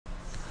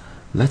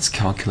Let's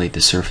calculate the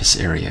surface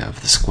area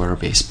of the square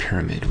base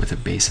pyramid with a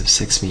base of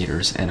 6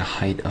 meters and a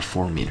height of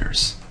 4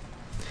 meters.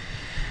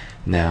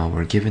 Now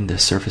we're given the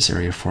surface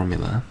area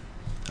formula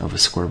of a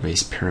square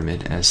base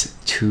pyramid as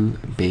 2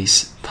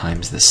 base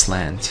times the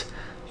slant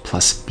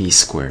plus b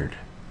squared.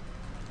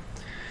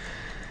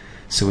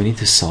 So we need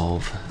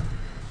to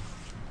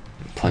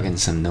plug in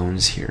some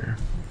knowns here.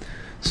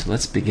 So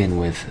let's begin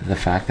with the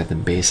fact that the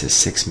base is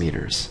 6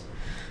 meters.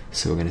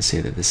 So we're going to say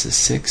that this is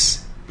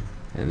 6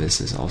 and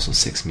this is also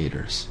 6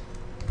 meters.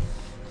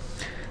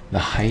 The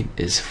height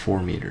is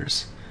 4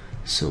 meters.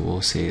 So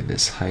we'll say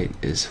this height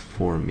is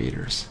 4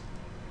 meters.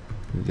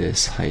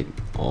 This height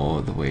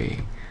all the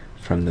way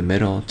from the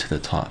middle to the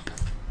top.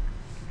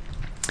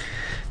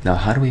 Now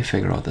how do we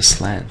figure out the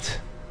slant?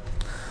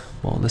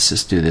 Well, let's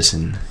just do this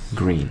in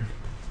green.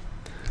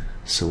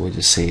 So we'll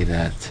just say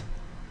that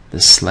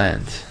the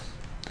slant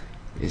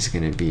is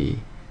going to be,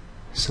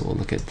 so we'll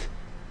look at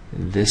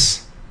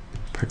this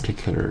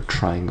particular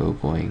triangle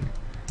going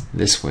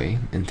this way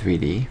in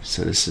 3D.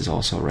 So this is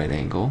also a right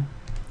angle.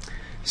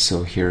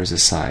 So here's the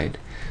side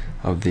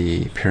of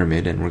the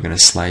pyramid, and we're going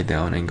to slide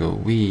down and go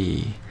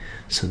wee.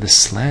 So the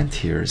slant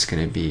here is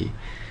going to be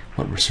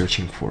what we're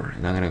searching for,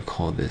 and I'm going to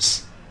call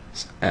this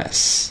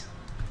S.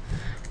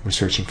 We're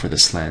searching for the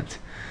slant.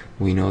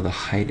 We know the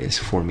height is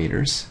 4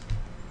 meters,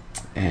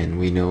 and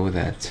we know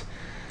that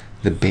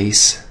the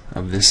base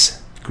of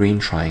this green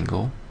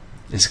triangle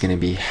is going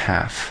to be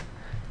half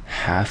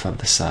of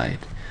the side.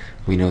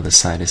 We know the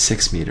side is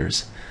 6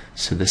 meters,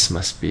 so this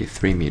must be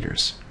 3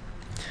 meters.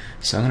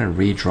 So I'm going to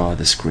redraw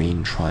this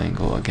green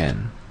triangle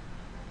again.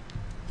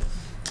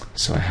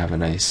 So I have a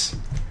nice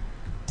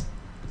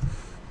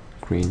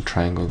green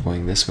triangle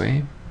going this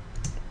way,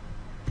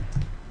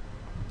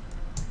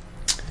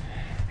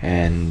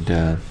 and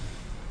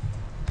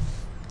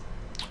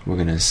we're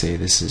going to say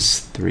this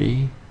is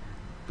 3,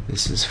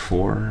 this is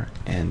 4,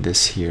 and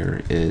this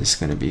here is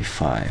going to be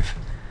 5,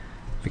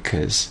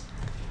 because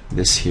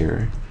this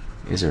here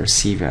is our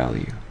C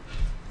value,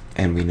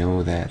 and we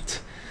know that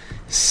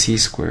C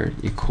squared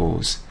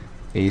equals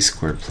A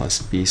squared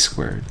plus B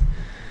squared.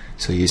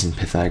 So using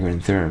Pythagorean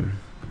Theorem,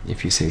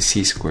 if you say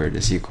C squared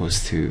is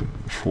equals to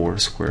 4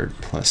 squared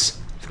plus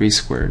 3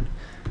 squared,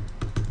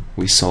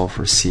 we solve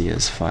for C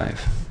as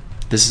 5.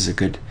 This is a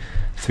good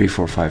 3,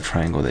 4, 5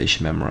 triangle that you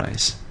should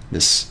memorize.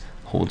 This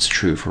holds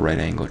true for right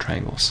angle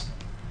triangles.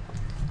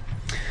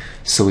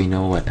 So we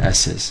know what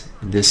S is.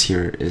 This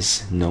here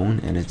is known,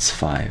 and it's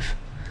 5.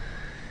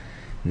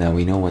 Now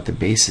we know what the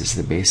base is.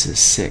 The base is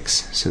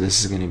 6. So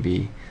this is going to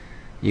be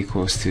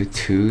equals to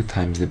 2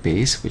 times the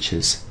base, which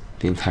is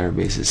the entire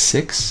base is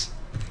 6.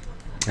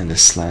 And the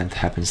slant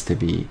happens to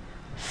be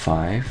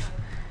 5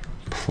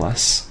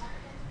 plus,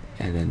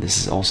 and then this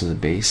is also the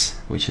base,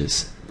 which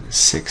is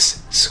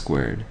 6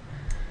 squared.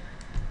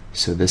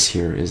 So this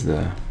here is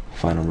the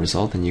final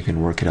result, and you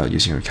can work it out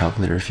using your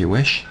calculator if you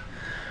wish.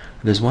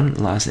 There's one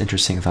last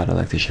interesting thought I'd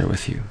like to share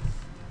with you.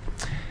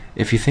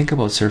 If you think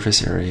about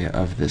surface area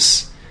of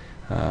this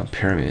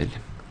pyramid,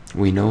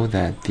 we know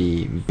that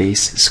the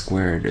base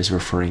squared is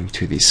referring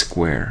to the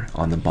square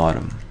on the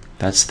bottom.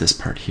 That's this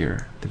part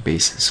here, the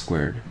base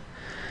squared.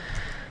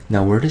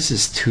 Now where does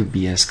this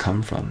 2bs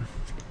come from?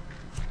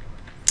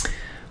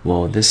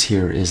 Well, this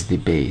here is the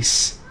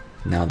base.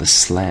 Now the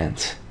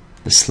slant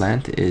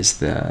is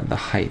the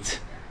height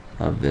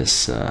of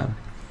this,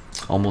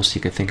 almost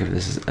you could think of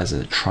this as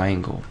a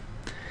triangle.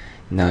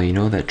 Now you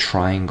know that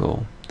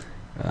triangle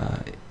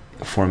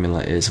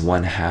formula is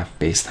 1/2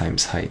 base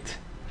times height.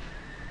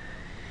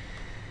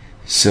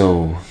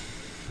 So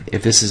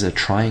if this is a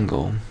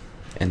triangle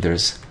and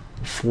there's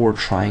 4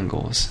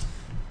 triangles,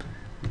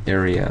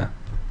 area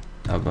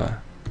of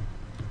a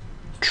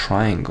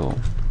triangle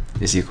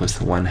is equals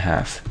to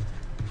 1/2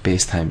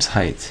 base times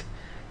height.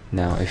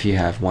 Now if you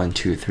have 1,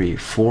 2, 3,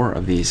 4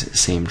 of these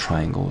same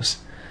triangles,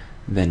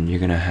 then you're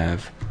going to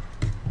have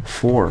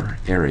 4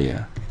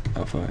 area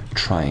of a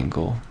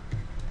triangle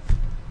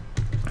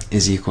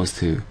is equals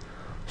to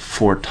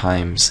 4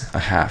 times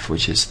 1/2,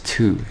 which is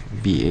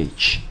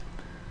 2bh.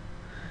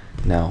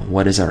 Now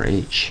what is our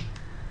h?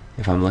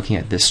 If I'm looking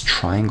at this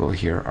triangle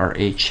here, our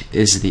h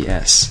is the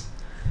s.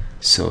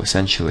 So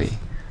essentially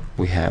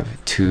we have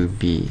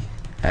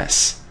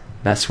 2bs.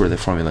 That's where the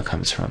formula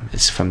comes from.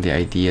 It's from the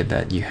idea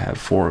that you have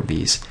 4 of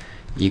these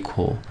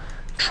equal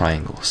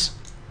triangles.